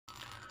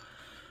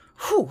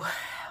Whew.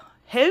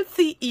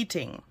 Healthy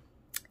eating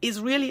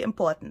is really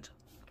important.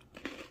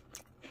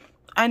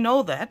 I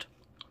know that.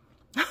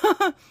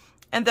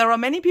 And there are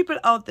many people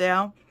out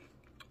there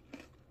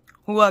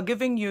who are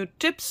giving you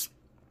tips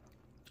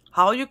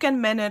how you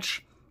can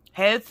manage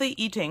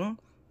healthy eating,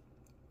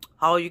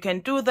 how you can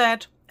do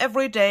that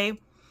every day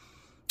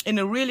in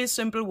a really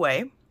simple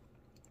way.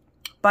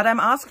 But I'm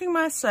asking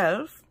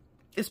myself,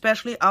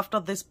 especially after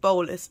this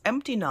bowl is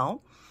empty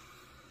now,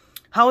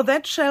 how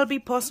that shall be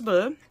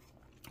possible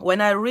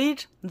when I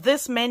read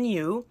this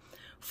menu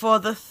for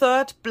the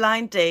third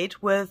blind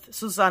date with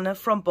Susanne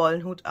from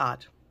Bollenhut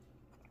Art.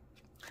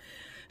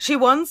 She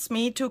wants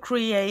me to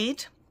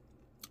create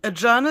a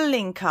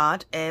journaling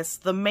card as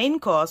the main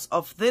course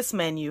of this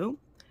menu.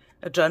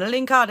 A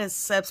journaling card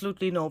is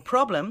absolutely no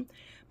problem,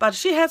 but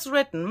she has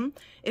written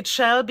it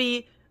shall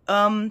be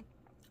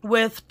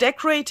with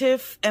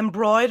decorative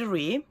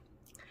embroidery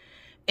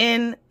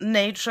in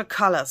nature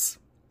colors.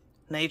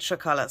 Nature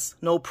colors,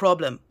 no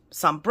problem.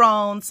 Some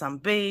brown, some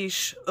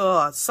beige,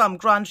 some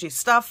grungy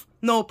stuff,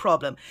 no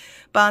problem.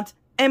 But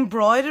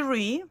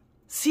embroidery?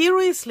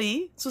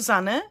 Seriously,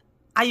 Susanne?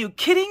 Are you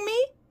kidding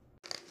me?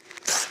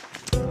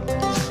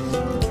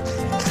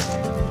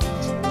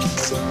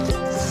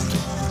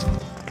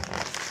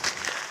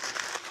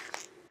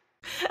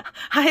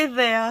 Hi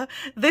there,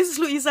 this is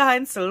Luisa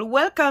Heinzel.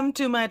 Welcome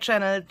to my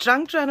channel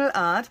Junk Journal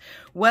Art.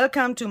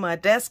 Welcome to my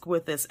desk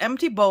with this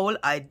empty bowl.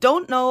 I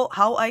don't know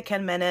how I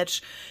can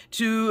manage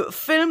to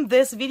film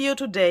this video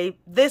today.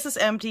 This is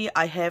empty.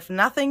 I have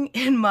nothing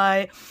in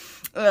my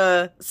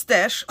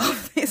stash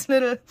of these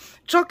little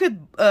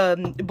chocolate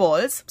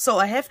balls. So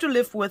I have to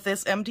live with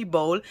this empty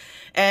bowl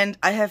and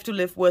I have to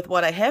live with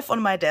what I have on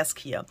my desk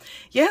here.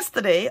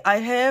 Yesterday I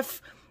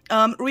have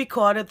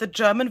recorded the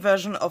German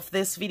version of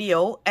this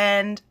video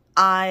and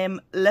I'm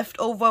left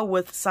over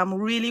with some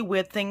really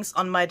weird things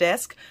on my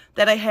desk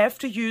that I have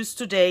to use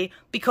today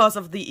because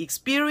of the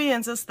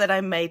experiences that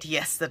I made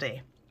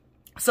yesterday.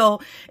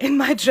 So in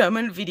my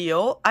German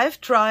video,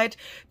 I've tried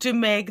to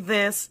make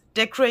this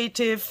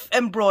decorative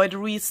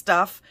embroidery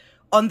stuff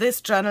on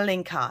this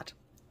journaling card.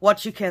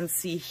 What you can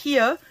see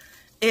here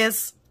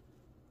is,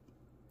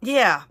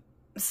 yeah,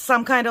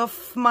 some kind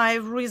of my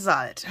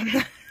result.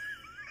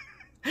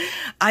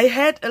 I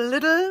had a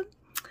little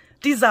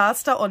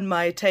disaster on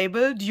my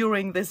table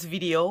during this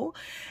video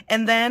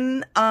and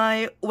then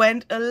I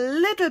went a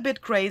little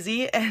bit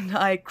crazy and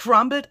I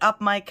crumbled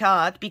up my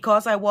card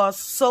because I was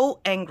so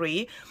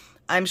angry.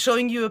 I'm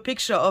showing you a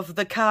picture of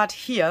the card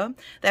here.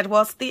 That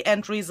was the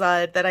end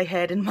result that I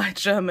had in my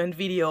German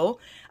video.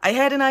 I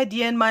had an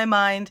idea in my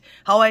mind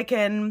how I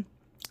can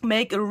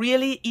make a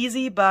really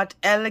easy but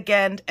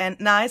elegant and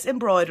nice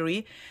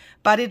embroidery,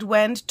 but it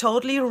went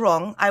totally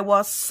wrong. I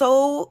was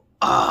so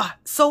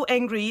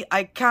angry.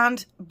 I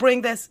can't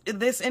bring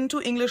this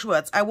into English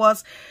words. I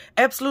was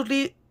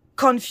absolutely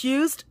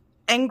confused,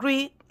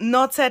 angry,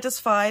 not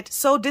satisfied,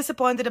 so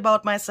disappointed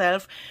about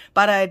myself,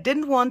 but I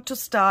didn't want to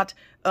start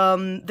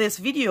this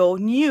video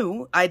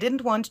new. I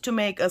didn't want to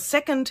make a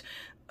second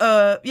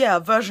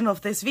version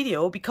of this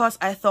video because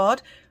I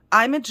thought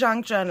I'm a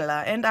junk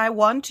journaler and I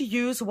want to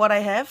use what I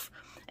have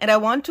and I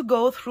want to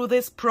go through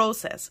this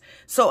process.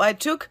 So I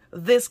took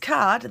this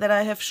card that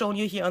I have shown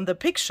you here on the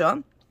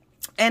picture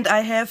and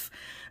I have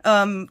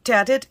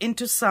teared it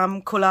into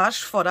some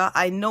collage fodder.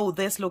 I know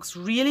this looks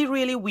really,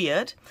 really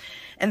weird.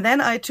 And then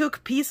I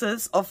took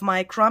pieces of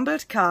my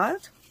crumbled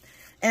card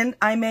and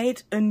I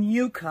made a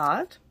new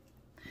card.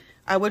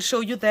 I will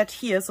show you that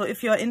here. So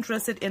if you're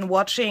interested in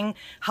watching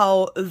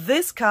how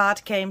this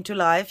card came to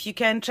life, you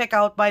can check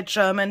out my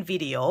German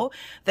video.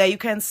 There you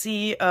can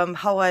see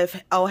how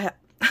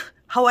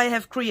I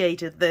have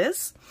created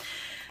this.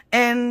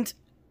 And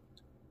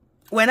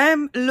when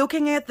I'm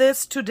looking at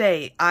this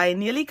today, I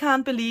nearly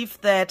can't believe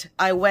that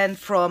I went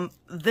from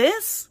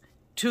this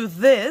to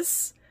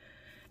this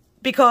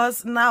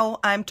because now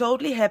I'm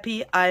totally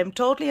happy. I'm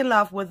totally in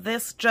love with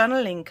this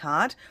journaling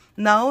card.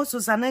 Now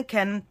Susanne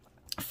can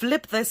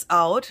flip this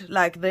out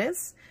like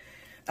this.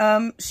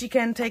 She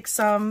can take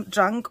some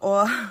junk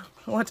or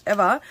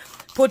whatever,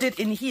 put it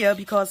in here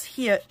because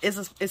here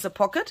is a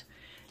pocket.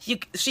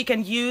 She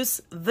can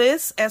use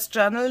this as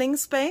journaling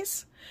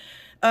space.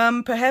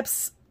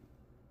 Perhaps,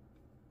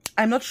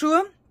 I'm not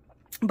sure,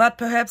 but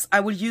perhaps I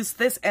will use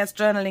this as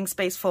journaling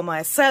space for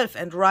myself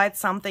and write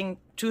something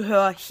to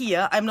her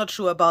here. I'm not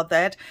sure about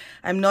that.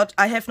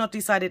 I have not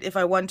decided if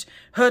I want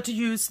her to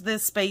use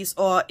this space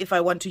or if I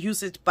want to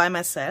use it by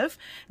myself.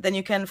 Then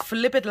you can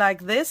flip it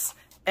like this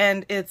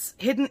and it's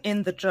hidden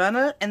in the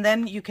journal, and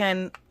then you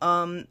can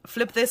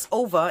flip this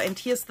over and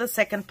here's the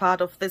second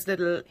part of this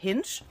little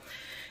hinge.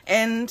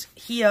 And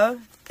here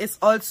is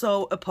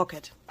also a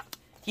pocket.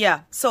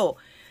 Yeah, so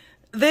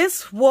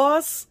this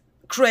was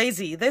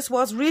crazy. This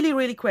was really,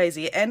 really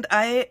crazy. And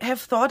I have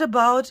thought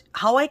about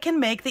how I can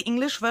make the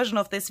English version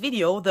of this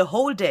video the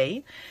whole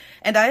day.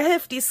 And I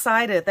have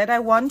decided that I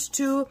want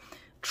to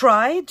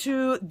try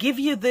to give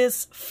you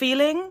this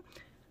feeling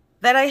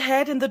that I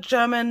had in the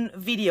German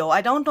video.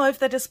 I don't know if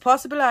that is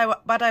possible,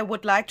 but I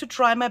would like to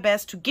try my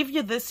best to give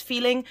you this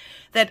feeling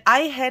that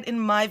I had in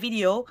my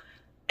video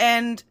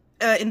and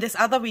in this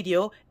other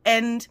video,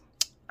 and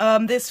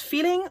this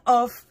feeling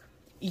of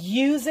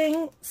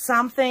using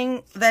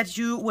something that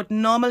you would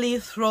normally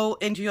throw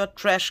into your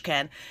trash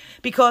can,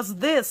 because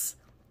this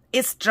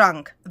is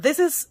junk. This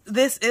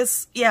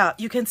is, yeah,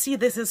 you can see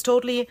this is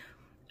totally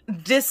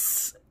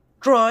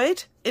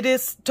destroyed. It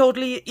is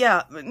totally,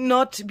 yeah,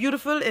 not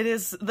beautiful. It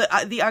is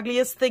the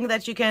ugliest thing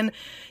that you can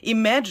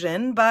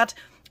imagine, but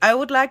I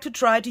would like to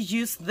try to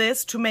use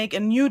this to make a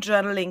new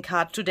journaling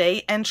card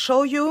today and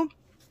show you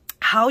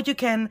how you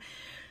can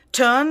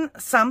turn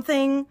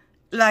something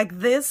like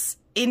this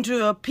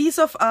into a piece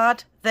of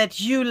art that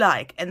you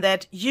like and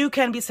that you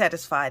can be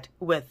satisfied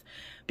with.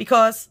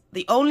 Because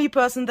the only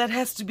person that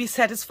has to be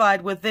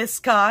satisfied with this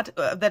card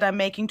that I'm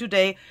making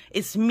today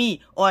is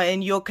me. Or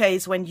in your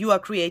case, when you are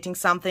creating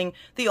something,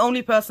 the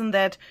only person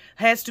that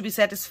has to be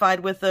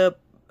satisfied with the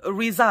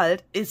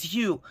result is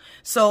you.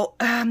 So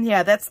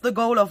yeah, that's the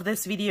goal of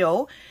this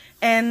video.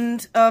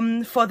 And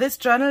for this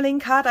journaling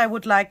card, I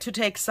would like to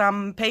take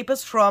some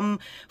papers from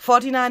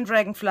 49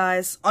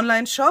 Dragonflies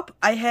online shop.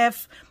 I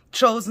have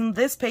chosen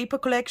this paper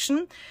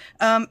collection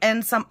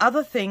and some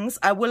other things.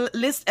 I will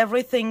list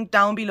everything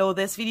down below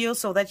this video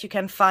so that you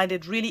can find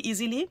it really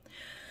easily.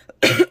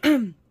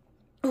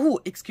 Ooh,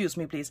 excuse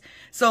me, please.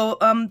 So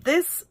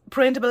this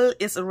printable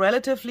is a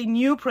relatively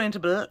new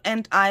printable,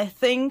 and I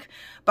think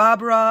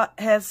Barbara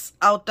has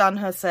outdone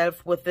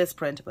herself with this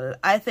printable.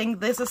 I think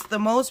this is the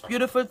most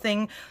beautiful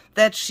thing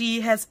that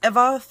she has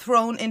ever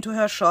thrown into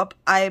her shop.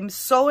 I'm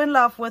so in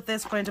love with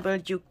this printable,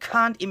 you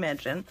can't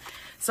imagine.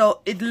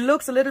 So it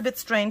looks a little bit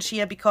strange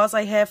here because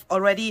I have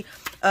already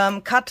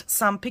cut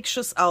some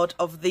pictures out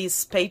of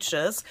these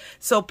pages.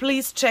 So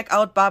please check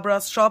out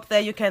Barbara's shop.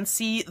 There you can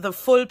see the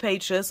full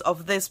pages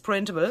of this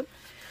printable.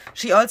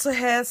 She also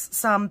has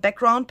some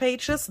background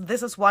pages.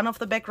 This is one of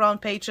the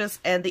background pages,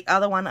 and the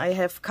other one I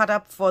have cut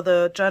up for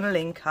the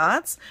journaling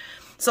cards,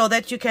 so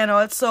that you can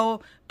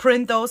also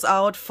print those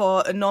out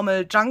for a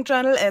normal junk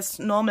journal as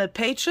normal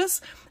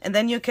pages, and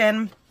then you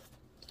can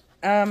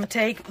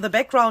take the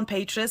background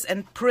pages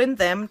and print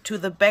them to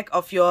the back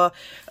of your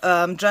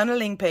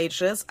journaling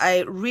pages. I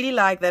really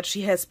like that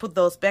she has put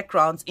those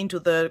backgrounds into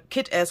the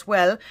kit as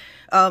well,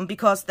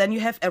 because then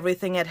you have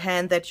everything at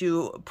hand that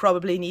you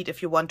probably need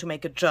if you want to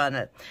make a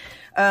journal.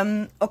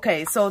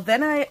 Okay, so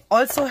then I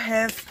also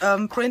have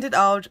printed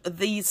out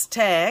these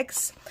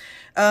tags.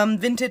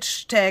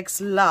 Vintage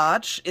Tags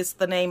Large is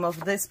the name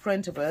of this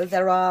printable.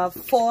 There are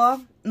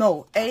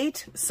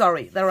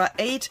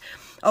 8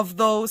 of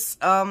those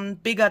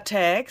bigger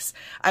tags.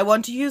 I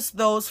want to use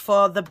those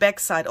for the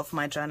back side of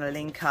my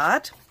journaling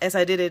card, as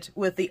I did it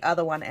with the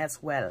other one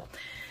as well.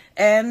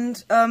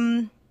 And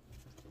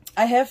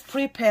I have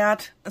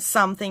prepared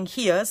something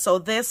here, so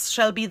this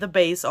shall be the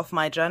base of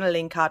my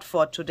journaling card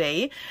for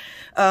today.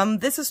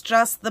 This is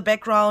just the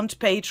background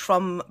page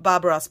from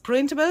Barbara's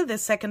printable, the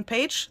second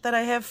page that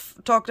I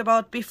have talked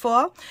about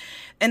before.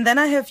 And then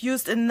I have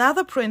used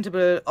another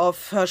printable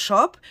of her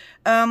shop.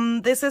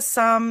 This is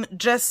some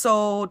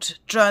gessoed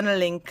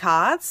journaling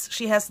cards.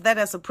 She has that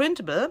as a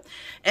printable.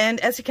 And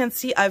as you can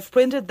see, I've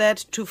printed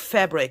that to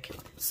fabric.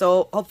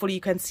 So hopefully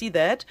you can see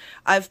that.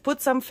 I've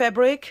put some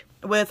fabric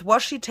with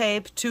washi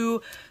tape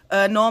to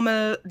a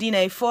normal DIN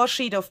A4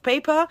 sheet of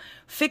paper,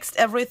 fixed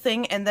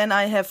everything, and then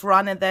I have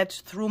run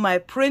that through my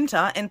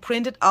printer and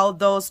printed out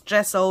those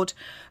gessoed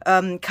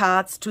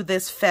cards to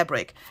this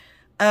fabric.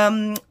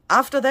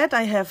 After that,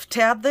 I have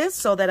teared this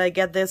so that I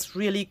get this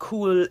really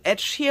cool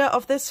edge here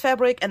of this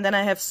fabric, and then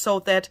I have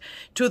sewed that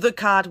to the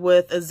card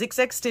with a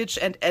zigzag stitch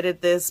and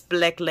added this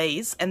black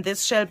lace, and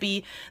this shall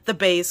be the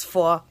base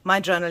for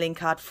my journaling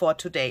card for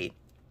today.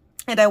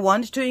 And I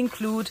want to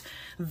include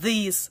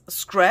these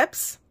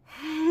scraps.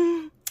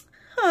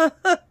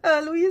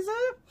 Luisa,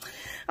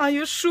 are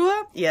you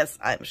sure? Yes,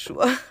 I'm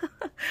sure.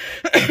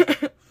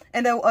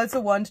 And I also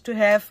want to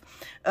have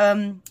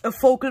a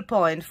focal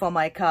point for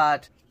my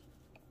card.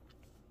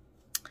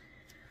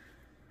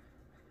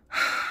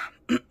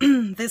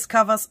 This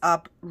covers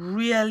up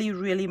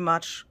really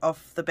much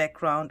of the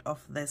background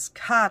of this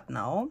card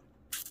now.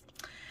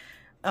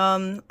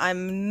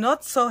 I'm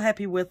not so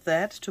happy with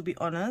that, to be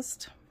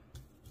honest.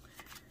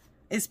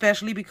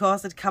 Especially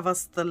because it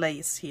covers the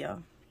lace here.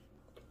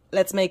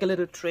 Let's make a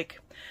little trick.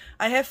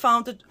 I have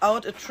found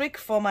out a trick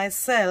for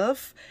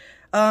myself.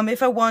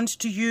 If I want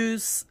to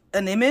use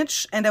an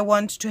image and I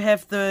want to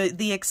have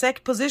the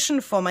exact position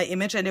for my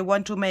image and I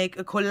want to make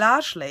a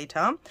collage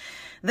later,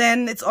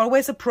 then it's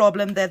always a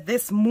problem that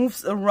this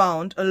moves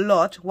around a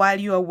lot while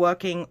you are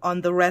working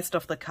on the rest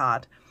of the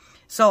card.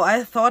 So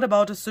I thought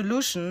about a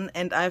solution,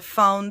 and I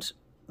found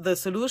the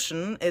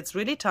solution. It's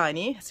really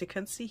tiny, as you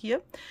can see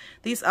here.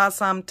 These are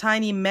some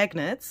tiny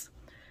magnets,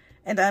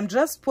 and I'm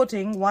just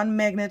putting one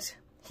magnet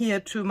here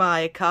to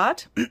my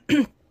card,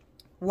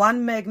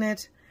 one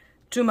magnet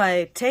to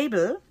my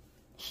table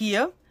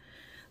here,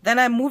 Then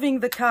I'm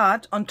moving the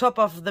card on top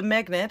of the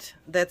magnet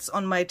that's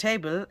on my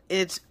table.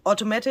 It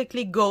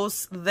automatically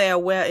goes there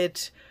where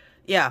it,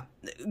 yeah,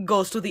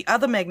 goes to the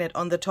other magnet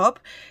on the top.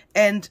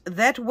 And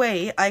that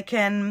way I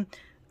can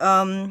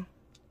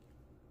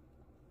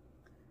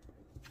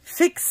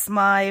fix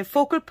my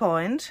focal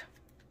point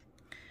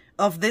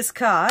of this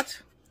card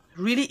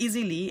really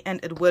easily,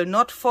 and it will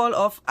not fall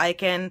off. I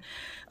can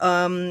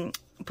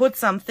put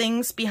some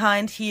things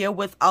behind here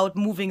without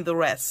moving the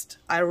rest.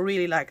 I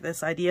really like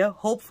this idea.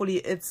 Hopefully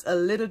it's a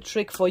little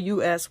trick for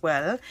you as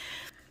well.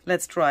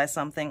 Let's try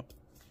something.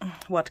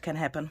 What can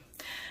happen?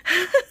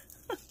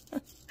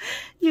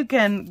 You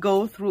can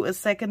go through a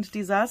second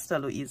disaster,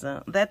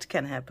 Louisa. That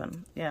can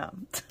happen. Yeah,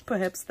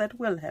 perhaps that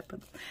will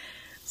happen.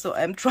 So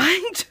I'm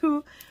trying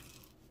to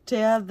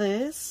tear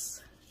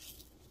this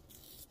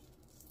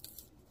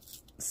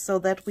so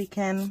that we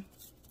can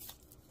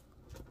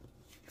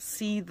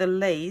see the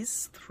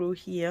lace through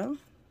here.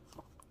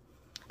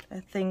 I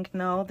think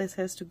now this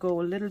has to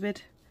go a little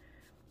bit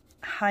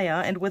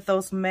higher, and with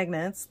those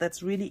magnets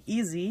that's really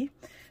easy,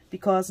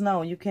 because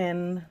now you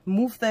can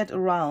move that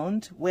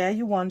around where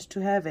you want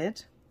to have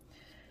it,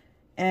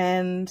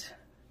 and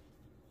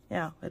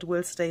yeah, it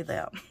will stay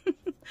there.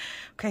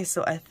 Okay,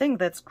 so I think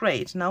that's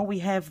great. Now we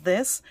have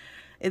this.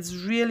 It's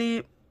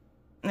really,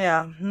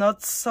 yeah,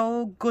 not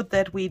so good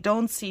that we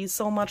don't see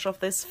so much of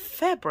this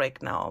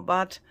fabric now,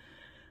 but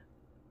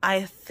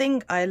I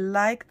think I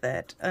like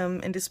that,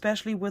 and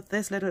especially with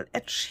this little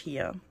edge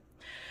here.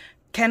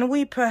 Can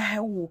we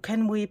perhaps,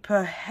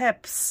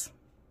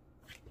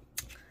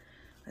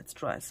 let's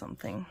try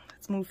something.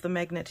 Let's move the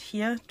magnet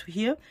here to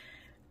here.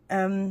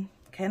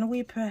 Can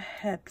we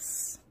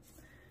perhaps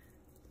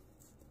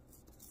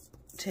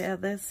tear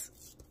this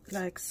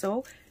like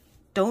so?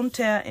 Don't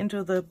tear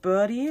into the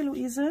birdie,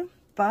 Louise,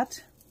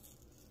 but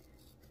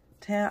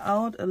tear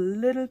out a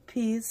little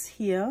piece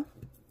here,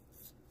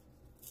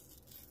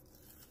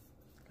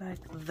 like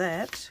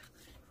that.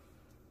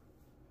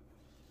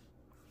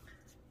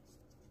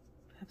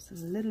 Perhaps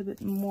a little bit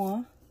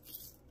more,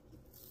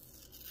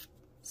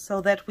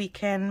 so that we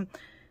can,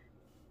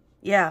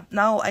 yeah,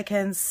 now I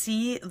can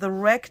see the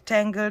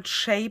rectangle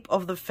shape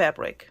of the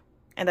fabric.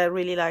 And I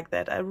really like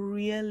that. I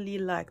really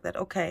like that.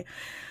 Okay.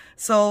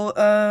 So,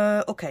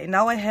 okay,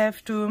 now I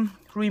have to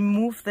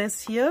remove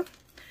this here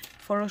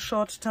for a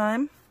short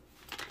time,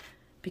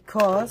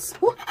 because,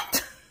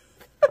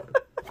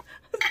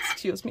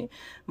 excuse me,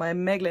 my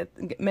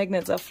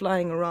magnets are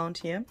flying around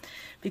here,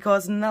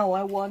 because now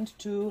I want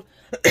to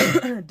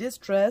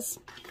distress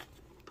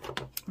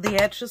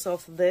the edges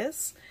of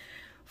this.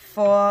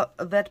 For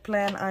that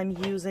plan,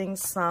 I'm using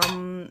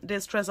some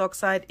Distress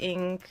Oxide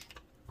ink.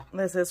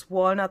 This is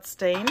Walnut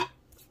Stain.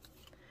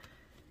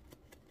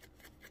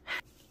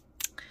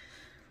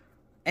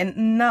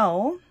 And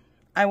now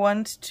I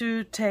want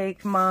to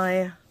take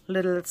my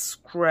little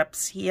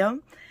scraps here.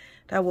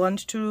 I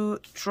want to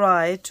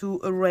try to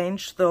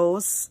arrange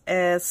those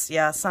as,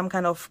 yeah, some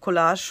kind of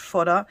collage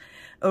fodder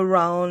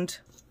around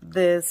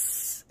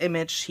this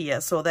image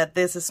here, so that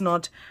this is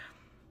not,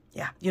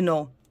 yeah, you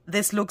know,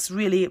 this looks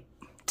really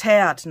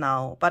teared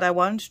now, but I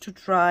want to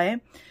try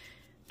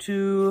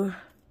to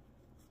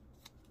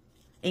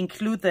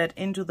include that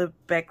into the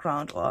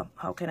background, or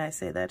how can I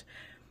say that?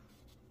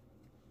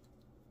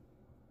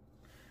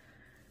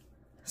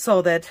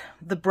 So that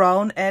the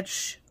brown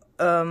edge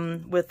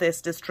with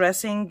this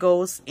distressing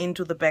goes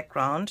into the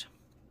background.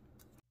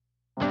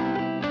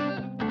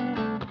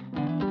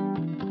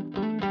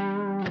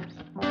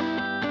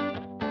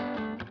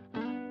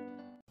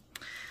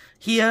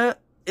 Here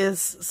is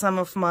some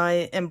of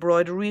my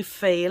embroidery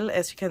fail.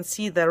 As you can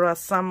see, there are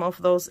some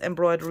of those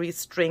embroidery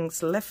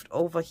strings left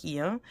over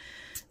here.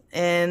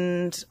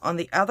 And on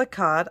the other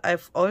card,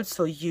 I've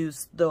also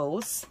used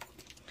those.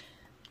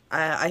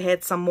 I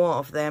had some more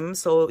of them,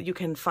 so you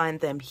can find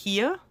them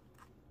here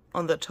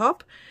on the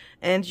top,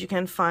 and you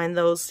can find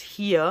those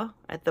here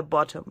at the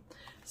bottom.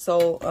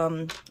 So,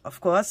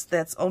 of course,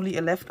 that's only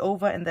a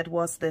leftover, and that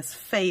was this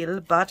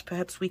fail, but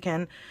perhaps we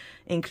can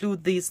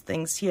include these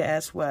things here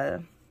as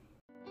well.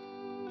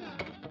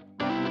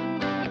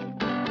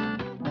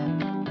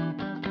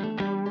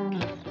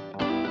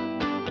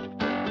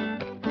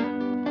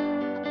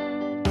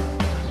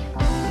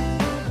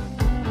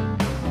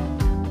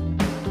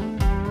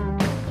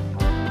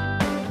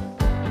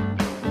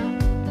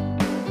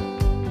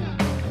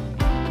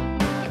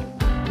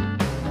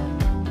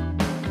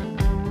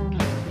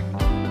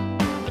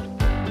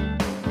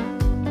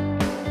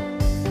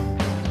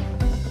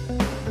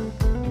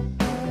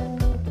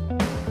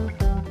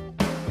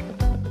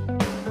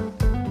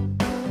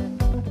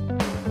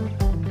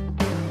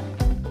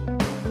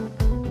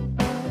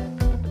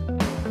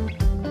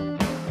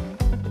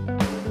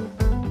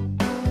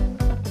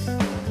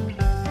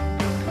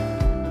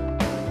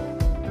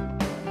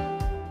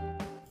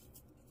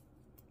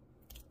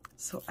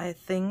 So I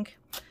think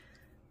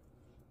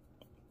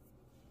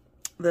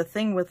the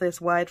thing with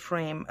this white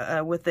frame,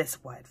 with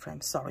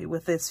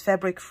this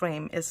fabric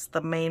frame is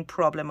the main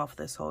problem of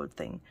this whole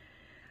thing.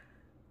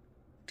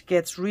 It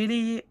gets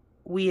really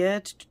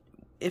weird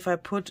if I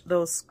put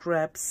those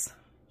scraps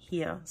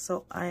here.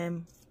 So I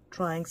am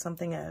trying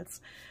something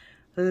else.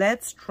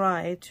 Let's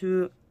try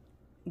to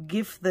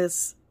give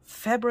this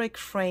fabric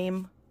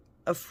frame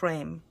a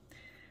frame.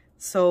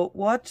 So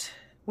what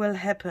will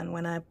happen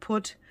when I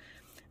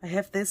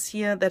have this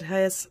here that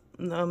has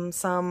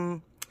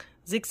some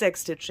zigzag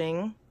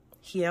stitching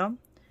here.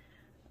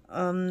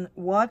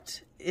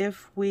 What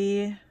if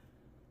we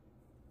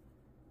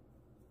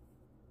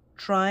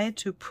try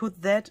to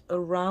put that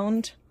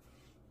around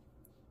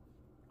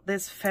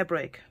this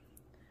fabric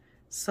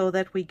so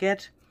that we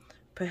get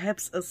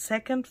perhaps a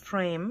second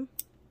frame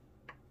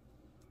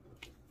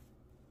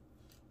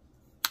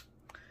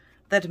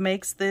that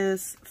makes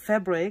this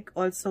fabric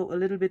also a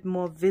little bit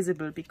more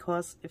visible,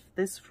 because if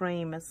this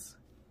frame is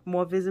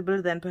more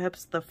visible, then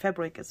perhaps the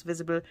fabric is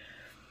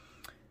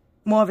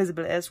more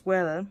visible as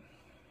well.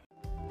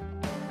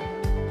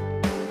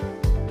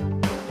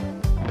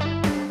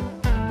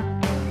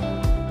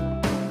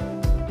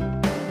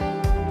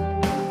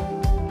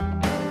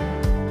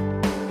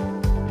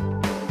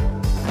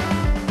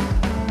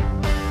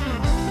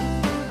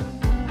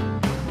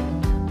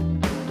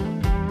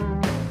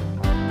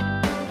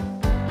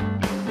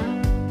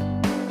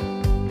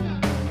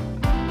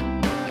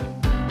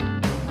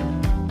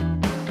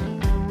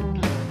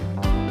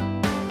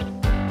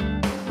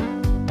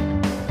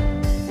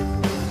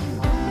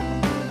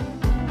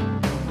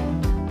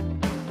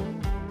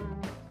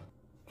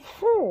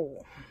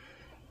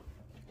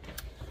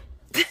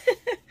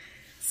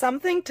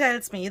 Something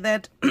tells me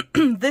that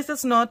this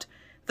is not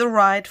the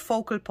right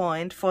focal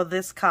point for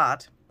this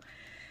card.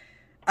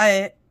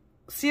 I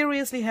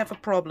seriously have a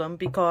problem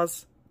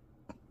because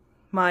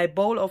my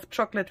bowl of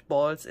chocolate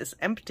balls is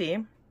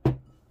empty.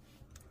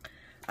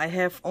 I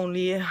have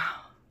only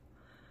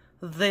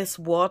this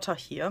water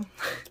here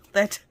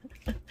that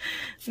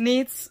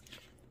needs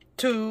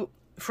to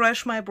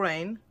fresh my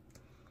brain.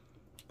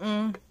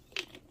 And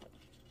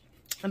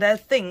I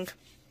think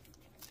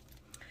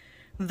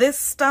this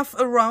stuff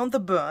around the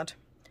bird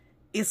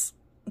is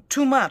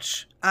too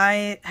much.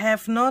 I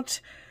have not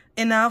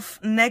enough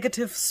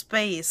negative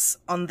space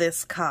on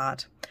this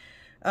card.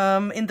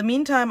 In the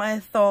meantime, I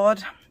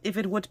thought if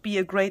it would be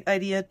a great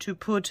idea to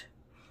put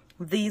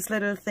these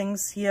little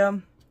things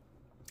here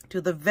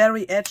to the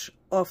very edge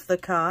of the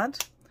card.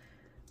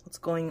 What's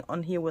going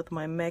on here with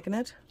my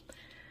magnet?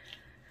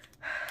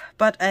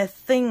 But I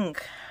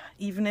think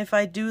even if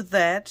I do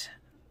that,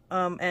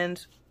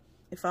 and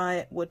if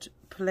I would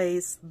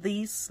place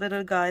these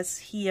little guys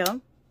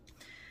here,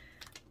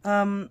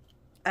 I'm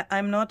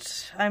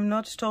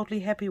not totally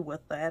happy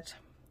with that.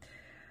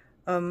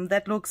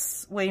 That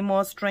looks way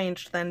more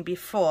strange than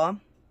before.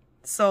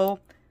 So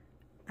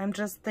I'm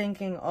just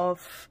thinking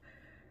of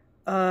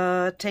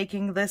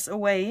taking this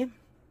away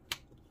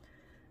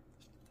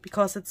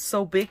because it's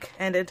so big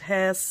and it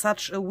has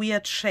such a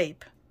weird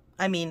shape.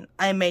 I mean,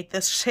 I made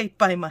this shape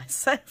by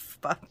myself,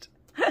 but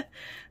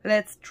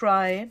let's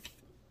try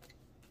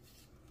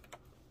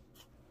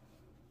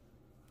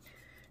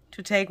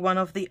to take one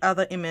of the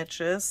other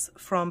images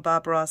from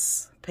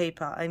Barbara's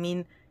paper. I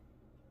mean,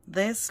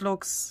 this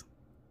looks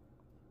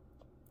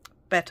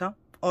better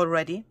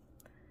already,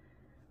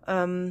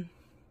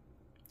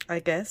 I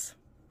guess.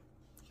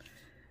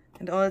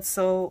 And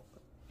also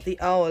the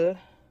owl,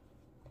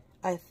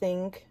 I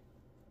think,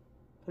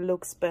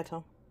 looks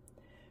better.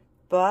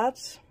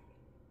 But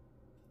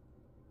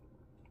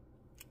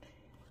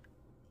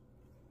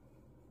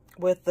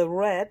with the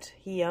red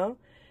here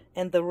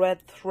and the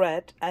red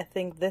thread, I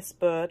think this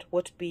bird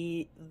would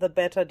be the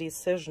better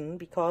decision,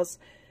 because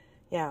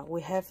yeah,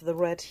 we have the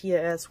red here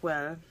as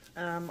well.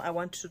 I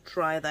want to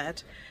try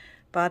that,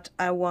 but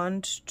I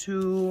want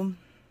to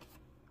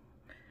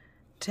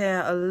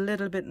tear a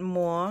little bit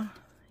more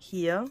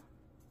here.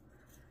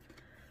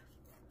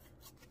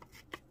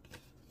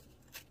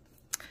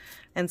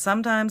 And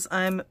sometimes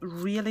I'm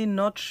really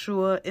not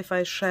sure if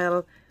I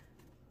shall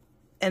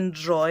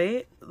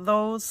enjoy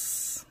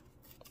those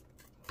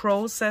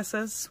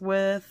processes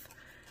with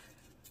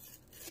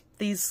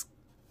these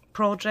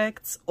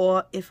projects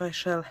or if I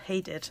shall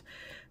hate it,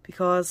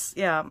 because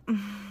yeah,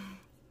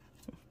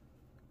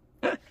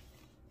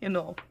 you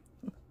know.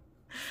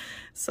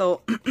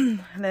 So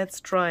let's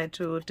try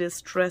to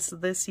distress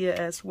this here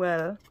as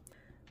well.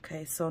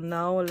 Okay, so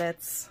now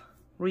let's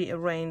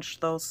rearrange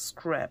those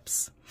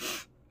scraps.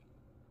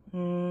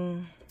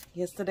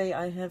 Yesterday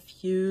I have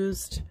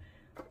used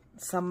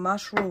some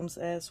mushrooms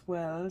as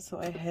well, so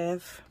I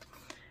have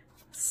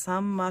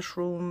some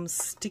mushroom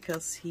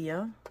stickers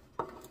here.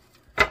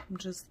 I'm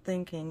just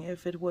thinking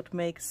if it would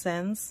make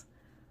sense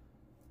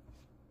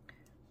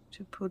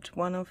to put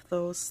one of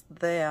those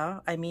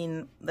there. I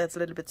mean, that's a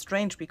little bit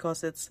strange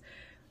because it's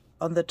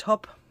on the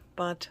top,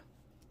 but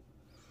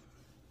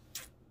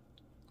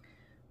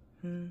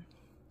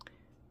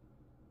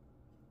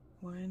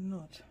why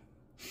not?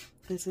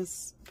 This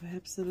is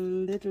perhaps a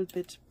little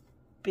bit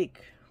big.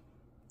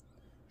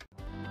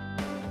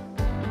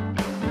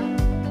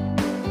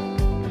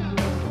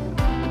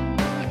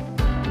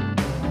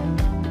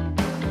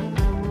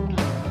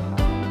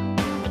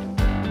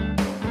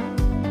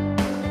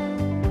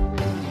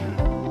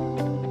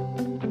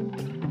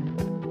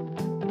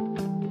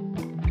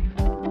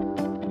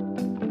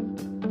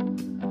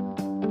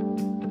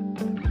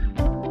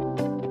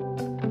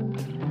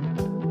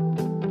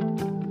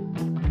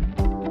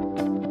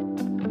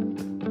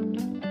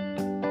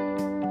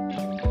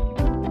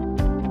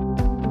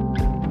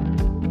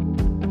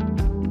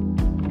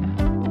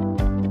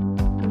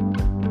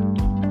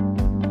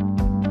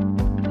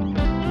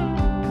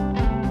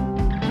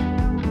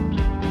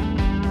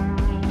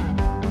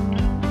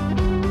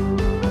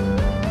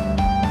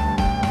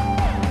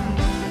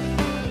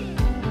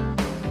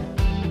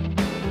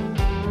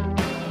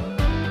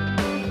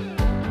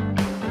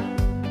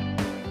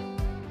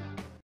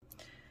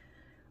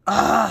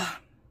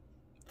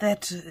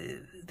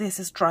 This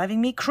is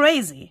driving me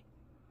crazy.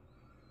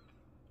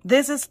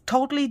 This is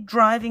totally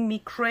driving me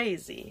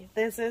crazy.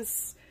 This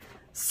is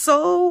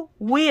so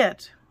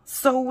weird.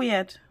 So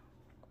weird.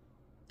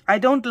 I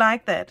don't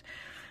like that.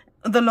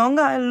 The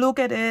longer I look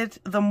at it,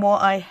 the more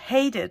I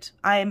hate it.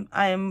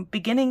 I'm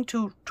beginning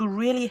to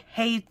really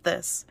hate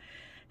this.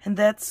 And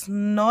that's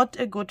not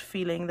a good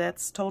feeling.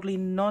 That's totally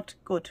not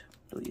good,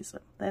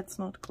 Luisa. That's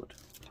not good.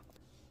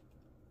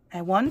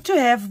 I want to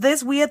have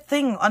this weird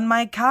thing on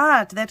my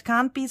card. That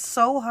can't be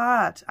so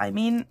hard. I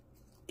mean,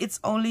 it's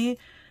only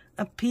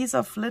a piece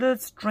of little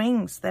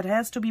strings. That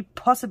has to be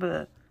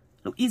possible.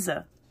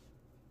 Luisa,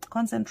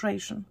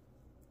 concentration.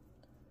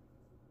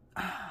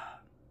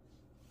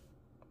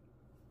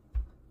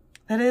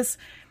 That is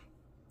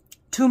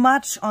too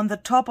much on the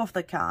top of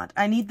the card.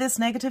 I need this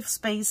negative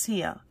space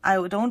here.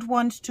 I don't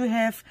want to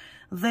have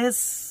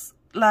this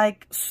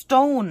like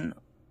stone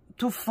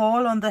to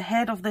fall on the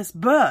head of this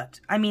bird.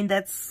 I mean,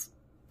 that's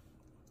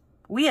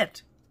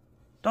weird.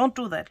 Don't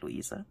do that,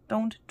 Luisa.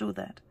 Don't do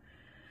that.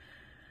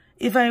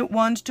 If I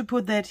want to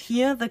put that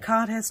here, the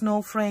card has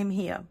no frame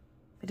here.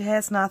 It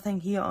has nothing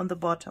here on the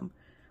bottom.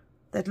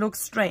 That looks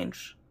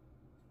strange.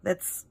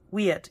 That's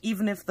weird,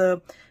 even if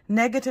the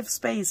negative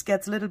space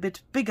gets a little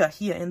bit bigger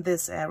here in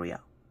this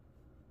area.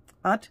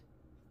 But,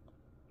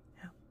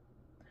 yeah.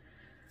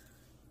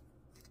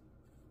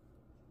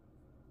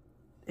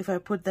 If I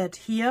put that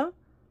here,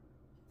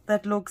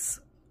 that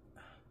looks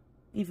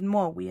even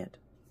more weird.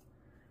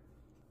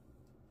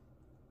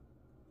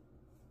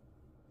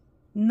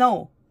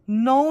 No,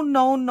 no,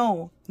 no,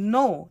 no,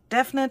 no,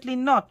 definitely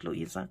not,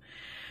 Luisa.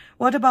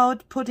 What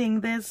about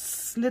putting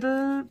this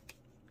little...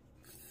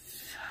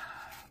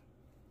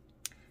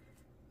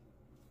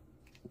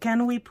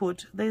 Can we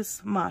put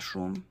this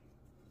mushroom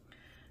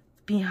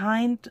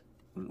behind...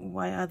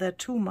 Why are there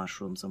two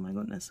mushrooms? Oh my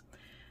goodness.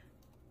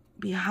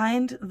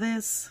 Behind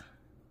this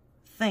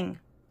thing.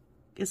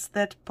 Is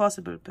that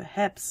possible?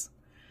 Perhaps.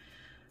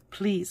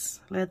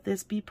 Please, let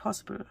this be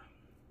possible.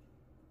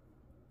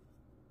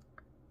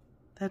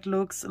 That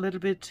looks a little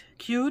bit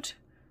cute,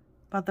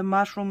 but the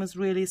mushroom is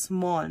really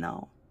small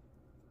now.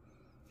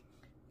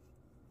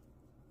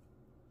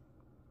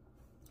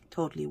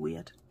 Totally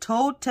weird.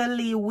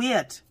 Totally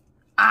weird.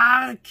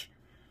 Arg!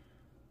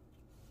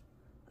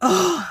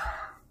 Oh!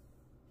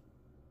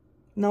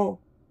 No.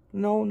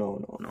 No, no,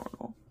 no, no,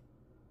 no.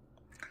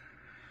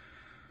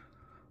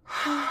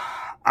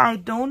 I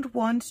don't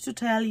want to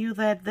tell you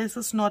that this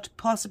is not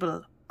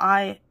possible.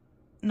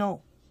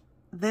 No.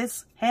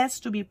 This has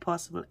to be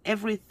possible.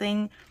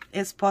 Everything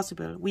is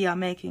possible. We are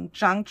making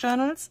junk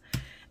journals,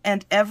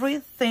 and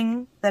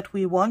everything that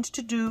we want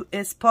to do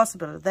is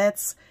possible.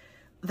 That's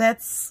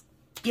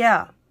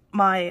yeah,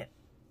 my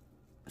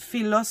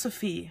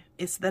philosophy.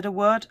 Is that a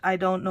word? I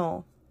don't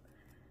know.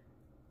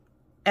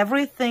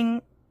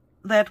 Everything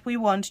that we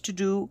want to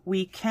do,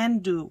 we can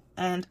do.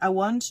 And I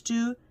want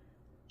to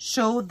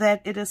show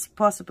that it is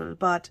possible.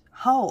 But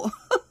how?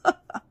 Oh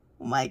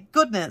my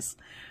goodness.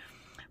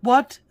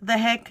 What the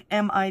heck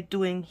am I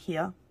doing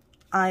here?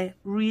 I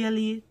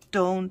really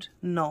don't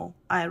know.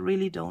 I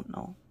really don't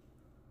know.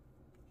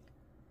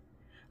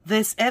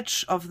 This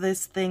edge of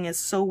this thing is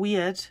so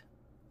weird.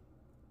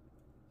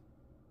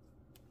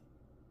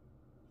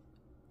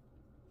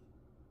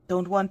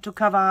 Don't want to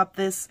cover up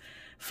this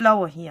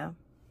flower here.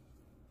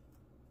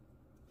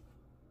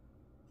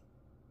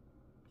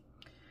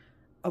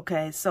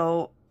 Okay,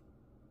 so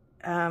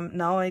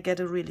now I get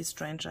a really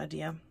strange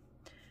idea.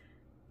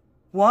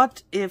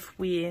 What if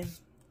we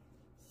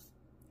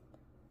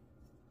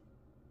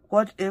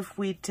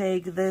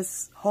take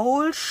this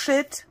whole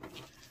shit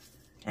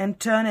and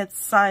turn it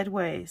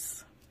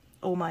sideways?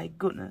 Oh my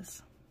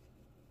goodness.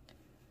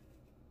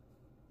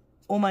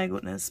 Oh my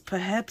goodness.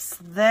 Perhaps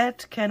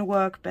that can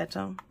work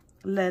better.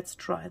 Let's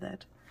try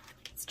that.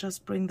 Let's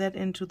just bring that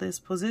into this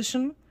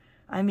position.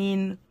 I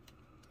mean,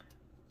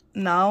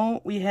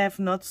 now we have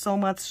not so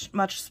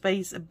much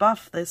space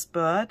above this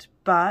bird,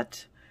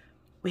 but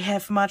we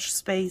have much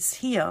space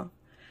here.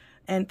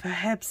 And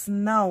perhaps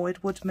now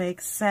it would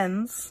make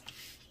sense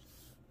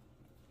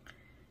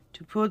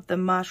to put the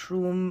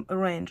mushroom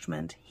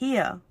arrangement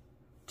here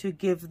to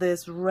give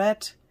this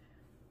red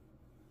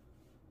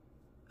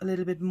a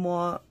little bit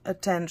more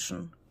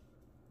attention.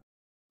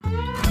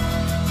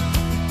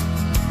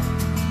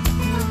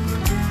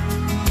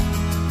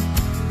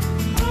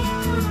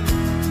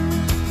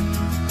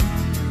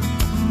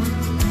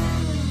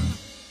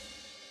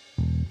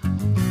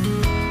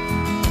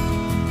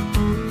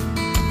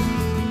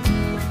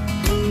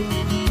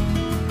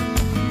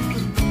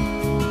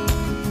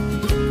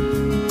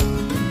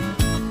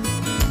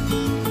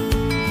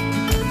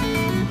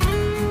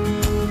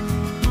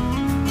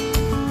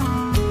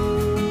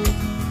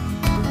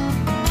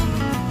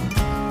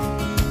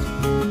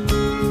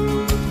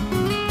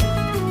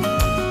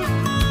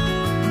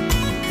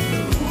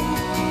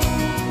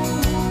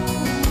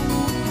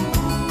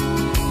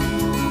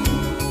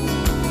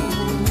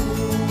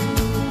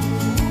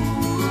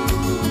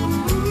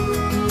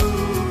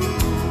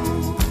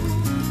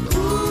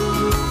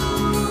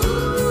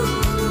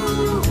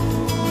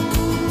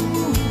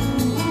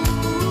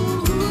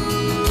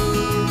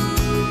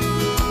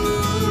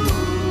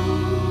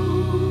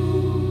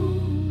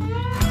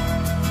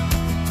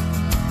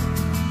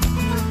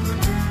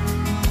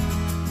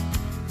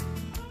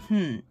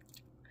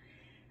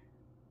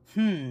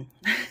 I'm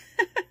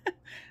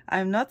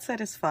not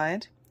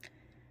satisfied.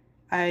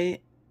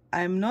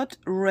 I'm not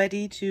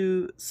ready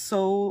to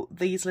sew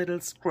these little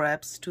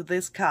scraps to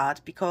this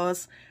card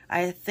because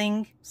I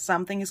think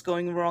something is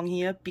going wrong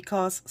here,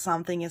 because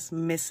something is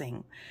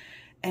missing.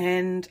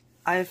 And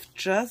I've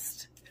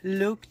just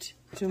looked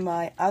to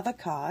my other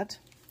card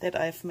that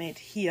I've made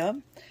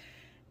here,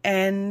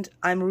 and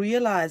I'm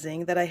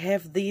realizing that I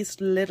have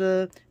these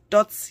little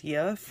dots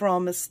here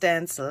from a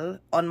stencil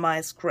on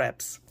my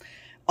scraps,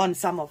 on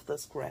some of the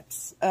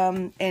scraps.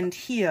 And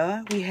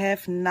here we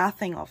have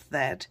nothing of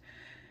that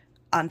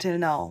until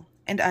now.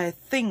 And I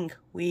think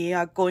we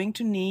are going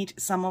to need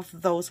some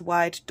of those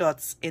white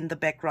dots in the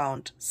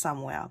background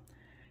somewhere.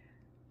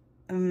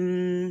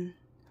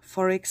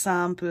 For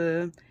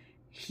example,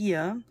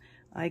 here,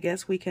 I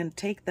guess we can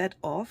take that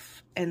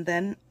off and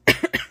then,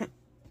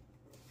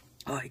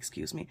 oh,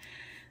 excuse me,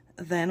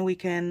 then we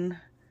can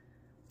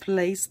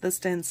place the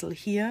stencil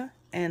here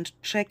and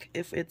check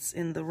if it's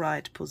in the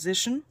right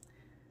position.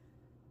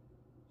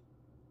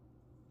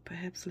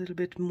 Perhaps a little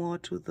bit more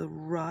to the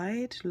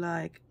right,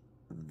 like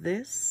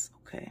this.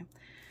 Okay.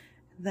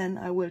 Then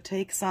I will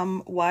take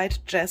some white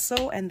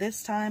gesso, and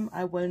this time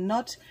I will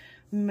not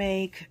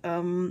make I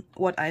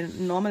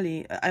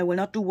will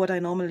not do what I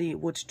normally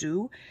would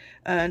do.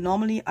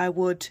 Normally I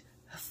would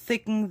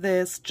thicken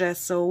this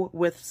gesso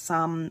with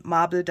some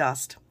marble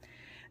dust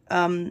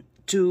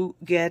to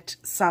get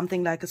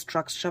something like a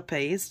structure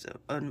paste,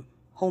 a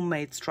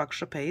homemade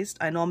structure paste.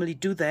 I normally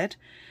do that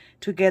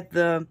to get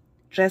the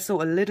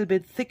gesso a little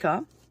bit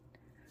thicker,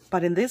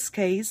 but in this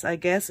case I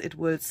guess it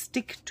will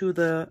stick to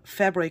the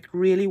fabric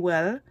really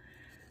well,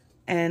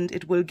 and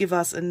it will give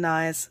us a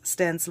nice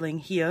stenciling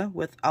here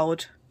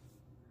without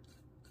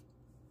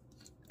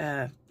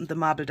the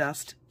marble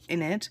dust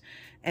in it.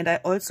 And I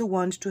also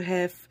want to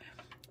have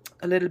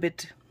a little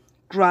bit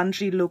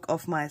grungy look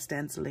of my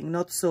stenciling,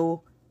 not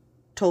so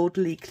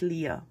totally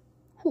clear.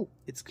 Whew,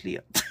 it's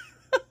clear.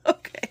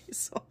 Okay,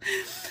 so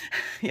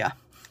yeah.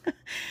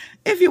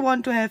 If you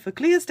want to have a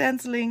clear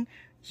stenciling,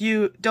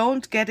 you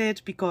don't get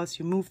it because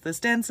you move the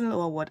stencil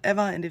or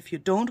whatever, and if you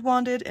don't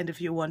want it, and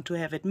if you want to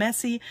have it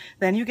messy,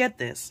 then you get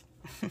this.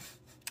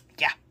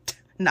 Yeah,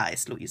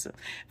 nice, Louise.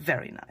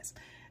 Very nice.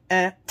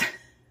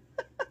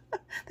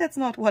 That's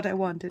not what I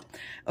wanted.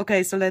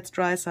 Okay, so let's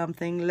try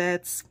something.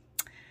 Let's...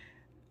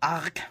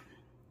 Okay.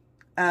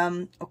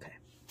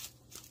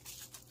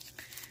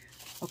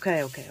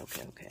 Okay.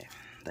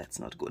 That's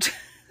not good.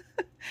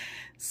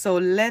 So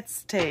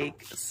let's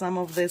take some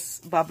of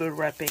this bubble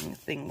wrapping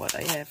thing what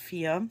I have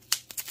here.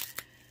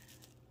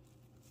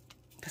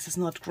 This is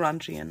not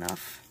grungy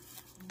enough.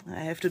 I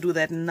have to do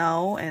that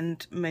now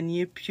and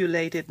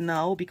manipulate it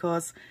now,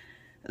 because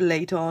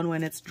later on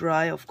when it's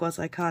dry, of course,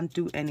 I can't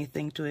do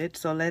anything to it.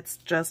 So let's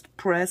just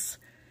press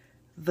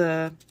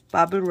the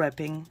bubble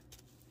wrapping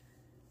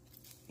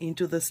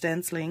into the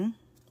stenciling.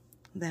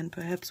 Then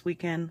perhaps we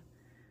can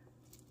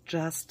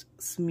just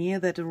smear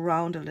that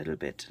around a little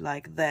bit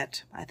like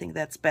that. I think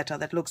that's better.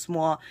 That looks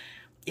more,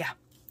 yeah,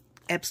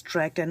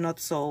 abstract and not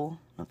so,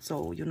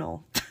 you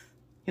know,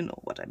 you know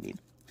what I mean.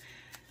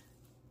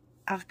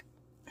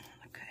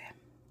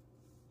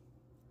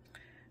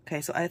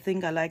 Okay, so I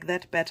think I like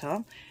that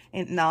better.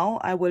 And now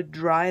I will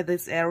dry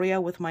this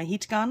area with my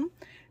heat gun,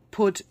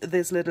 put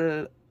this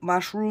little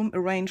mushroom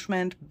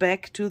arrangement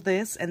back to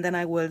this, and then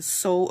I will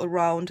sew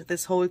around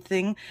this whole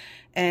thing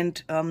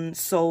and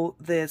sew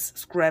these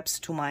scraps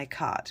to my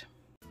card.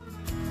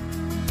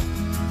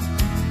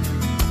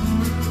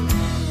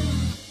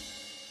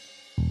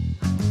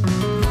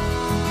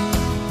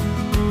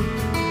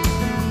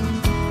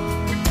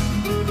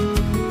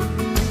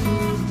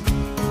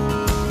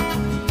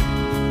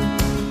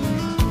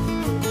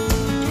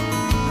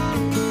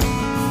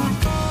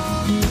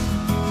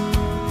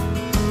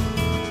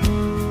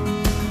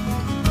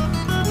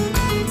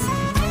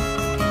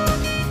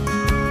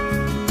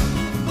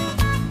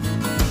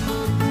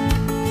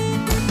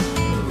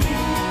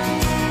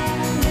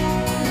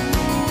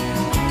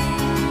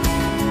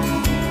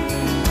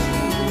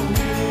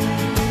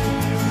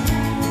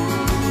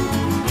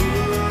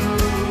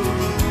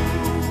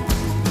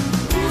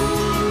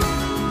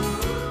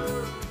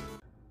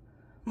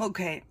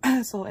 Okay,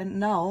 so and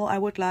now I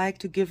would like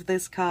to give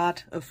this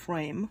card a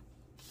frame.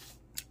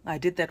 I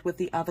did that with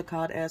the other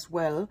card as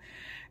well,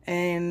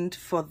 and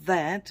for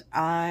that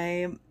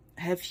I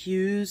have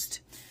used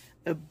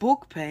a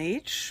book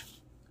page.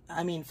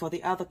 I mean, for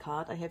the other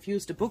card I have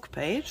used a book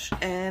page,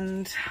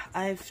 and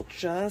I've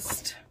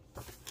just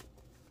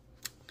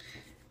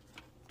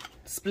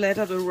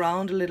splattered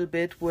around a little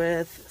bit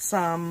with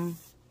some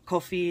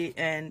coffee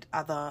and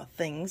other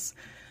things.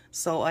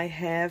 So I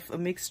have a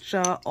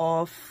mixture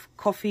of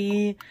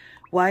coffee,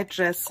 white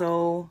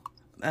gesso,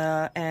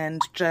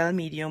 and gel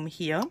medium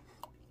here.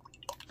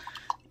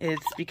 It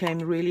became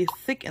really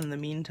thick in the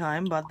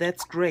meantime, but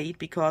that's great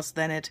because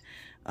then it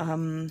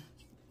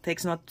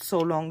takes not so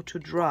long to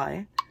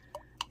dry.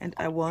 And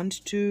I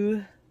want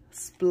to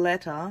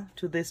splatter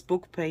to this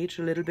book page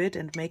a little bit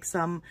and make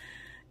some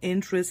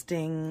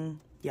interesting,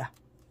 yeah,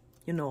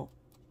 you know,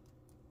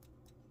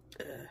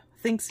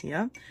 things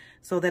here,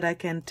 so that I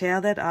can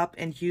tear that up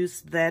and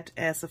use that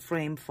as a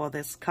frame for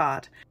this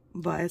card.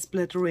 By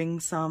splattering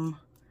some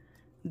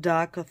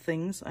darker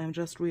things, I'm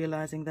just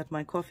realizing that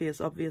my coffee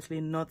is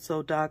obviously not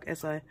so dark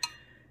as I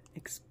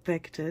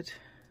expected,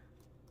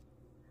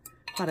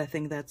 but I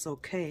think that's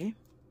okay.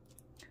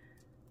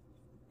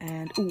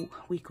 And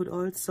we could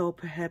also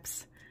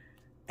perhaps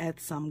add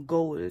some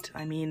gold.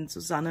 I mean,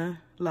 Susanne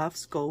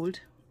loves gold,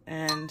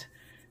 and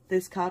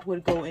this card will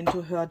go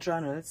into her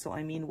journal, so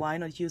I mean, why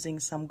not using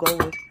some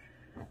gold?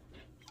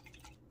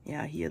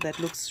 Yeah, here that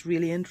looks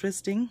really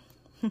interesting.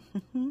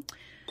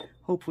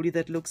 Hopefully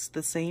that looks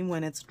the same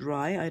when it's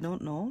dry, I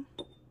don't know.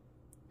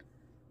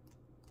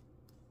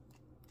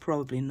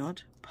 Probably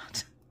not,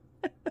 but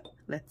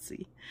let's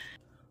see.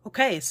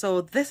 Okay,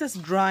 so this is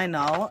dry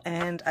now,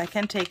 and I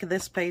can take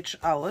this page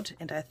out,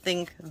 and I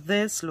think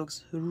this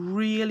looks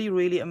really,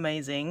 really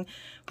amazing.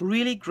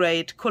 Really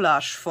great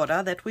collage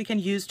fodder that we can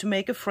use to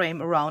make a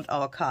frame around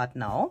our card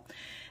now.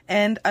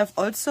 And I've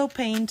also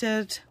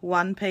painted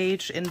one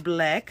page in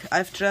black.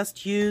 I've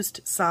just used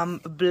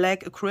some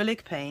black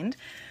acrylic paint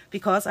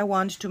because I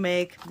want to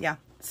make, yeah,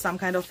 some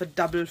kind of a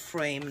double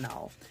frame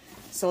now,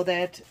 so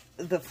that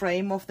the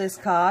frame of this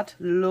card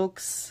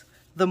looks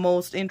the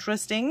most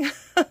interesting.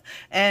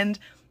 And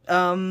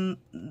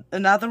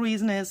another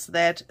reason is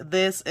that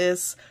this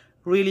is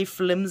really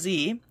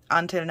flimsy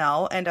until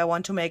now, and I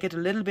want to make it a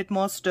little bit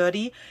more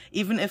sturdy,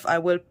 even if I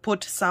will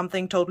put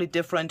something totally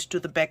different to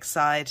the back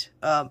side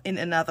in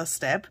another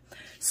step.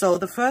 So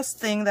the first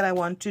thing that I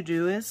want to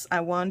do is I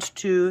want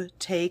to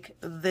take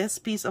this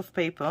piece of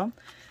paper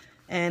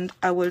and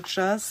I will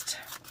just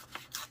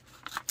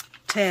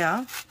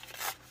tear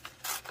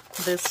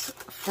this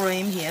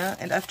frame here,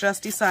 and I've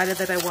just decided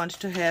that I want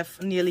to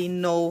have nearly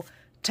no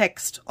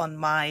text on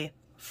my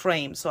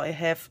frame. So I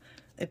have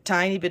a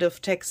tiny bit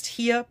of text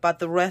here, but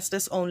the rest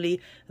is only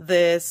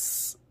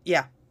this,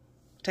 yeah,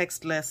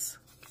 textless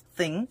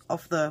thing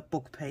of the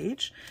book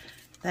page.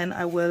 Then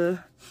I will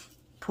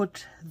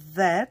put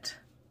that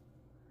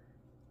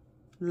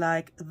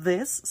like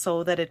this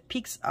so that it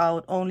peeks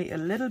out only a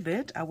little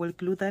bit. I will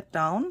glue that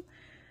down.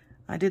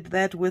 I did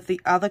that with the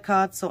other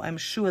card, so I'm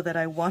sure that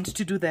I want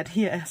to do that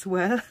here as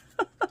well.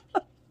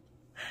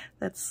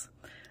 That's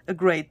a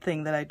great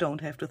thing that I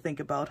don't have to think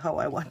about how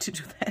I want to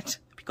do that,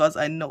 because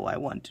I know I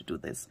want to do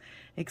this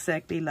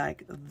exactly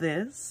like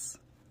this,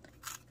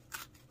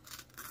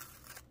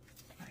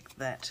 like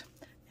that.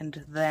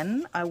 And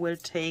then I will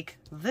take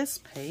this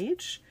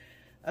page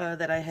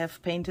that I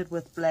have painted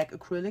with black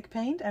acrylic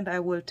paint, and I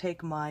will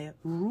take my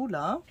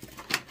ruler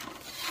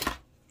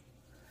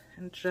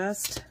and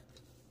just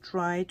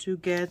try to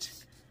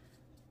get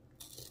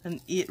a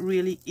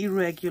really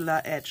irregular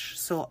edge.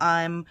 So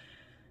I'm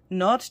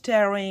not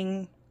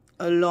tearing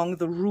along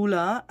the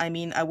ruler. I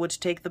mean, I would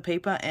take the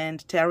paper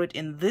and tear it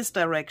in this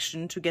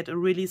direction to get a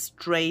really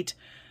straight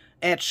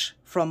edge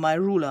from my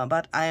ruler,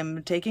 but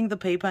I'm taking the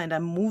paper and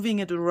I'm moving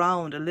it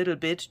around a little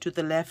bit to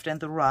the left and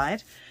the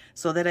right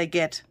so that I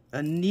get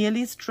a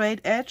nearly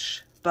straight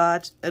edge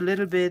but a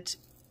little bit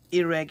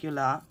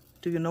irregular.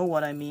 Do you know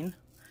what I mean?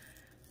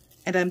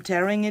 And I'm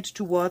tearing it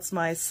towards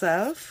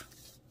myself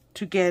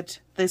to get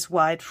this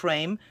white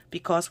frame,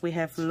 because we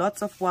have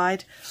lots of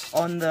white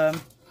on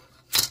the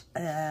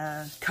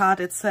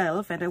card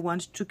itself, and I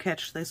want to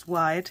catch this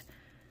white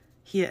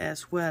here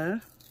as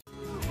well.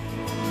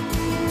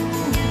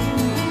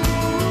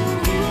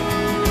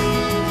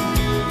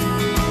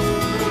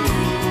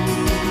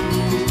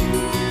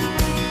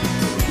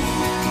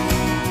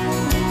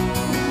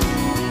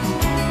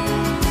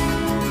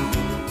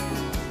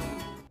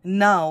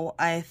 Now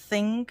I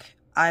think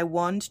I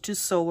want to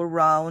sew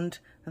around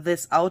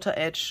this outer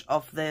edge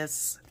of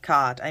this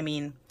card, I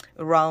mean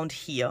around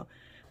here.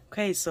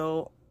 Okay,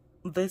 so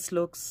this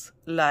looks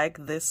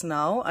like this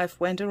now. I've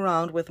went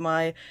around with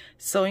my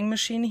sewing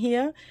machine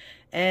here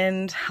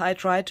and I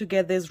tried to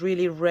get this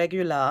really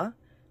regular.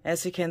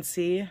 As you can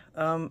see,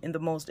 in the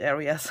most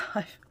areas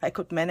I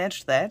could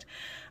manage that.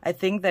 I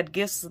think that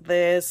gives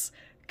this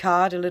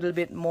card a little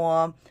bit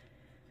more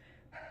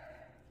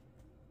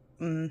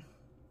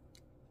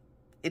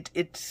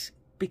it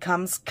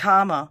becomes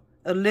calmer,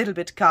 a little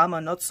bit calmer,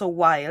 not so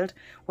wild,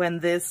 when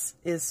this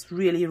is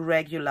really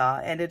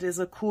regular. And it is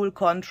a cool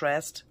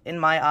contrast in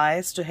my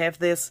eyes to have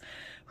this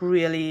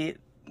really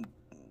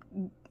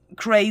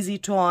crazy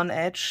torn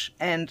edge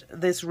and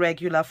this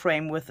regular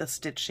frame with the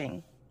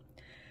stitching.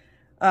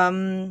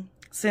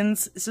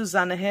 Since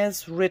Susanne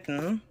has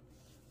written,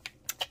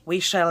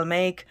 we shall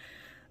make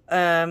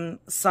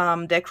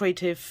some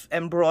decorative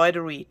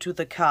embroidery to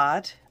the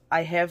card,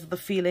 I have the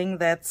feeling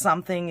that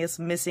something is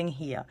missing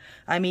here.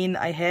 I mean,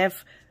 I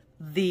have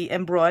the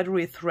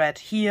embroidery thread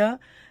here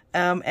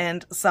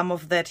and some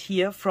of that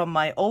here from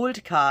my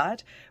old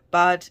card,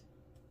 but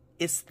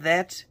is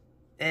that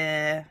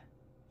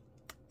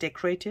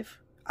decorative?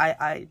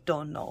 I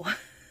don't know.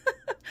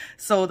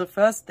 So the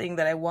first thing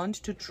that I want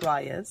to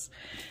try is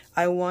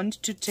I want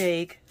to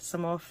take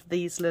some of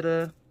these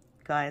little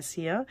guys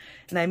here,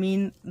 and I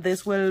mean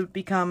this will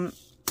become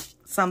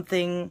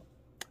something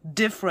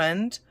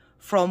different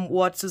from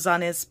what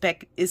Susanne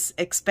is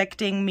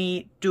expecting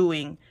me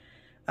doing.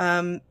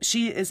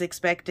 She is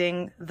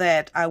expecting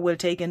that I will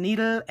take a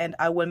needle and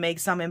I will make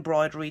some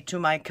embroidery to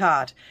my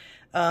card.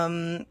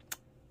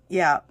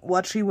 Yeah,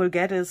 what she will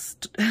get is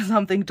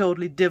something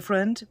totally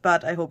different,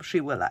 but I hope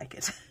she will like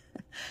it.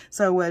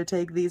 So I will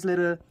take these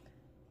little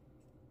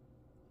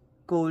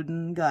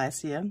golden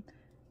guys here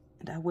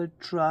and I will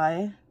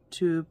try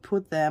to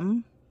put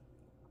them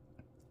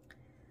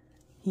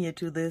here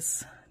to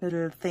this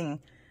little thing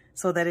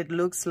so that it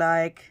looks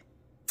like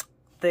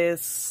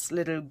this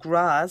little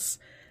grass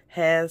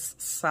has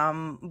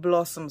some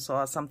blossoms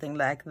or something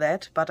like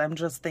that. But I'm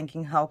just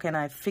thinking, how can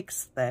I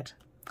fix that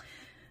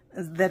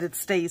it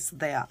stays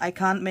there? I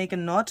can't make a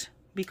knot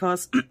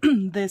because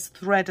this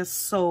thread is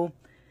so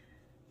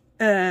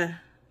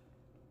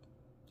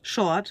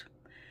short,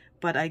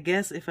 but I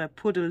guess if I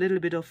put a little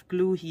bit of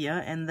glue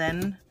here and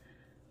then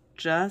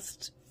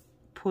just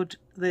put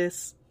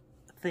this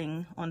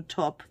thing on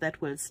top,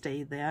 that will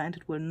stay there and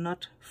it will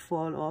not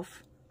fall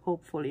off,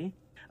 hopefully.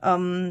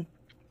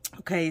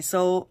 Okay,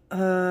 so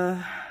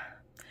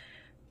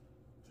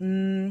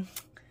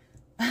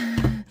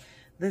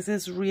this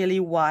is really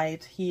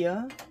wide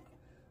here.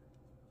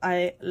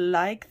 I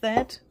like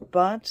that,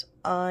 but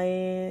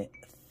I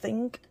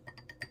think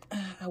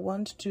I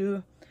want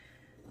to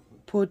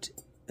put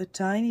a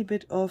tiny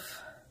bit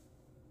of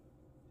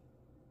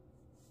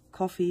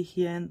coffee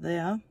here and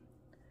there.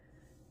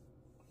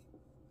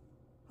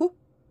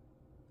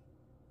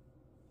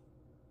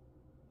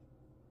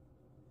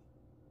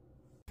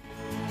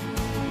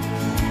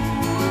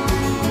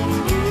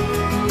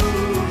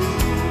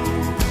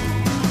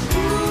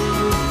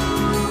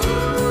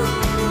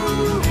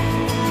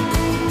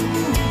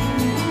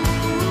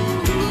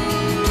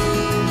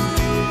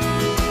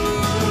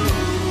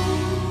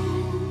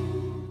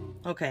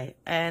 Okay,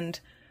 and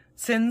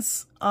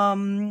since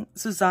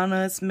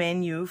Susanne's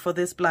menu for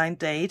this blind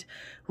date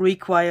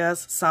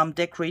requires some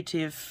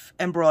decorative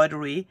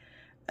embroidery,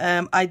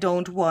 I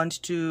don't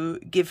want to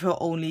give her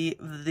only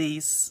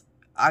these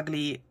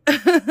ugly,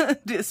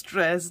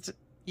 distressed,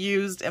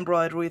 used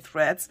embroidery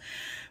threads,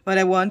 but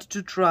I want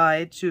to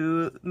try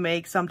to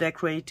make some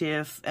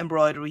decorative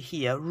embroidery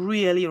here.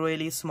 Really,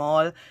 really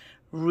small,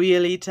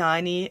 really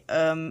tiny,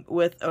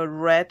 with a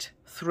red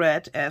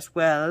thread as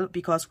well,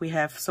 because we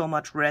have so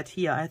much red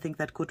here. I think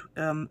that could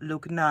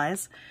look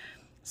nice.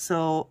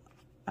 So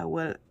I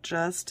will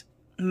just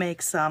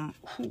make some,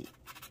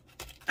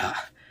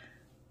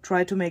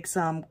 try to make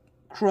some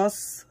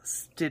cross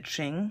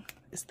stitching.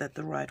 Is that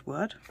the right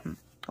word?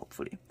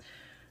 Hopefully.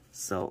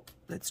 So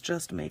let's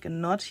just make a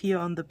knot here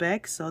on the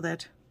back so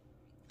that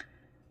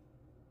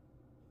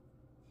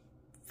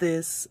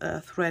this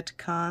thread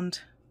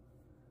can't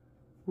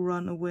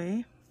run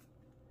away.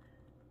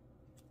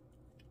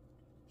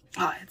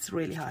 It's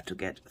really hard to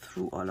get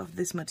through all of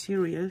this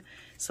material,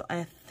 so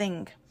I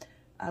think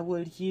I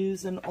will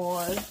use an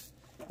awl.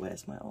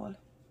 Where's my awl?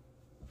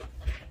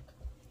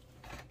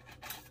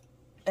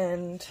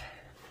 And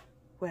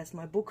where's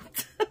my book?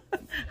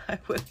 I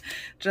will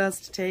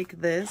just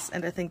take this,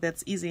 and I think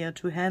that's easier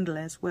to handle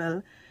as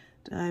well.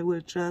 I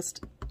will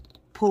just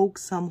poke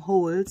some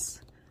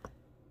holes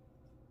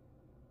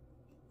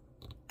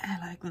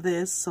like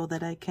this so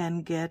that I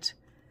can get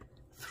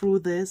through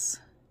this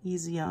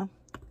easier.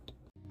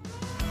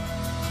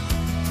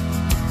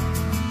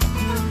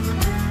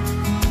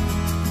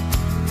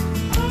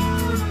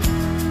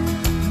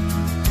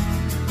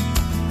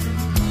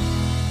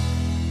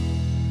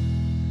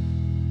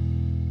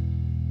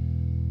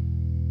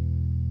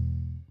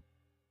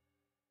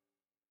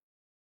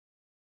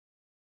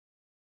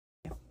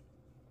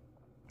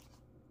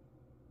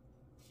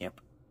 Yep,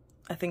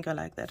 I think I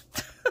like that.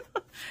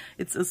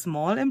 It's a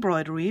small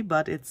embroidery,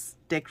 but it's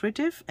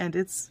decorative and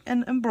it's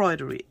an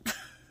embroidery.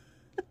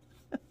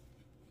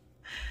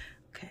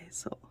 Okay,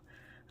 so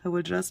I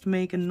will just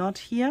make a knot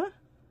here.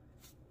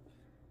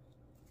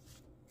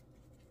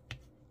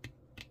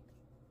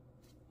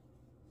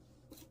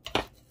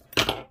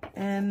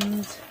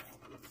 And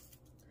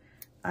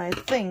I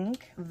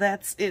think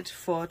that's it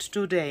for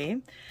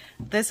today.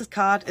 This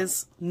card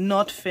is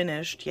not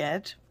finished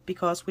yet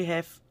because we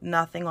have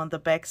nothing on the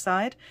back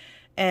side.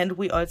 And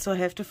we also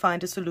have to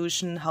find a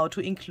solution how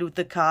to include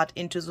the card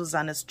into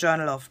Susanne's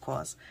journal, of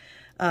course.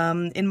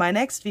 In my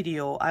next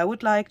video, I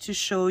would like to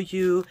show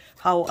you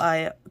how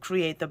I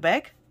create the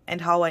back and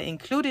how I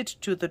include it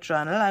to the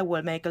journal. I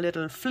will make a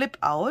little flip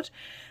out,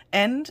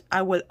 and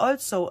I will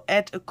also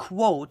add a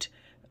quote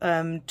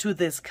to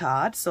this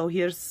card. So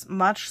here's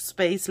much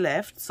space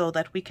left so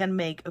that we can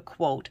make a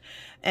quote.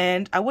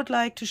 And I would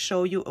like to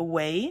show you a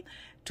way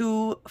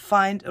to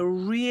find a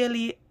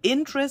really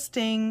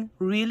interesting,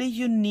 really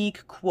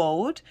unique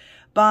quote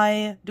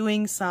by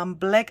doing some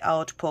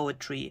blackout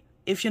poetry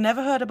If you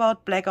never heard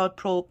about blackout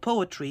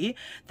poetry,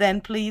 then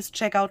please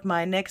check out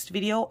my next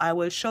video. I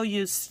will show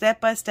you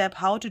step by step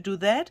how to do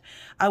that.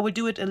 I will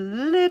do it a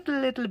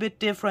little bit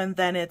different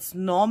than it's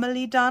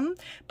normally done,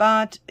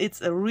 but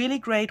it's a really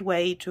great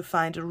way to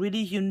find a really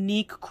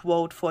unique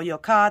quote for your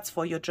cards,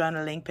 for your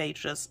journaling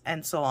pages,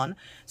 and so on.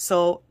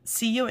 So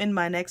see you in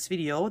my next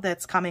video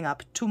that's coming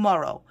up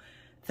tomorrow.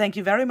 Thank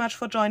you very much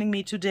for joining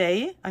me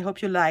today. I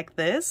hope you like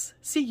this.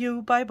 See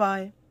you. Bye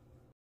bye.